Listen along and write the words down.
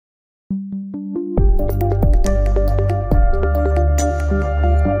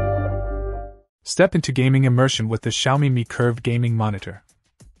Step into gaming immersion with the Xiaomi Mi Curved Gaming Monitor.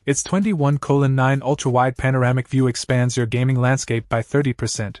 Its 21:9 ultra-wide panoramic view expands your gaming landscape by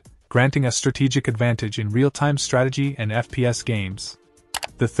 30%, granting a strategic advantage in real-time strategy and FPS games.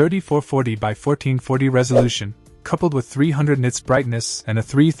 The 3440 by 1440 resolution, coupled with 300 nits brightness and a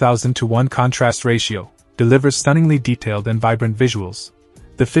 3000:1 contrast ratio, delivers stunningly detailed and vibrant visuals.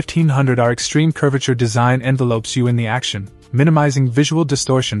 The 1500R extreme curvature design envelopes you in the action, minimizing visual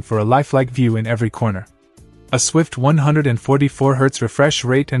distortion for a lifelike view in every corner. A swift 144Hz refresh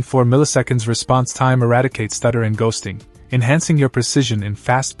rate and 4 milliseconds response time eradicate stutter and ghosting, enhancing your precision in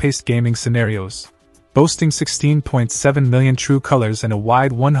fast-paced gaming scenarios. Boasting 16.7 million true colors and a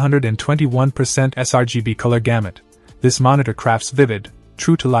wide 121% sRGB color gamut, this monitor crafts vivid,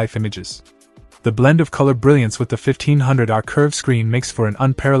 true-to-life images. The blend of color brilliance with the 1500R curved screen makes for an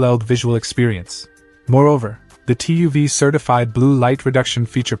unparalleled visual experience. Moreover, the TUV-certified blue light reduction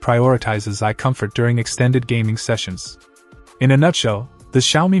feature prioritizes eye comfort during extended gaming sessions. In a nutshell, the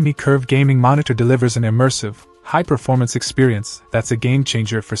Xiaomi Mi Curved Gaming Monitor delivers an immersive, high-performance experience that's a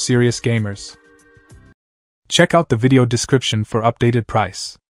game-changer for serious gamers. Check out the video description for updated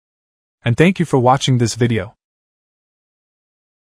price. And thank you for watching this video.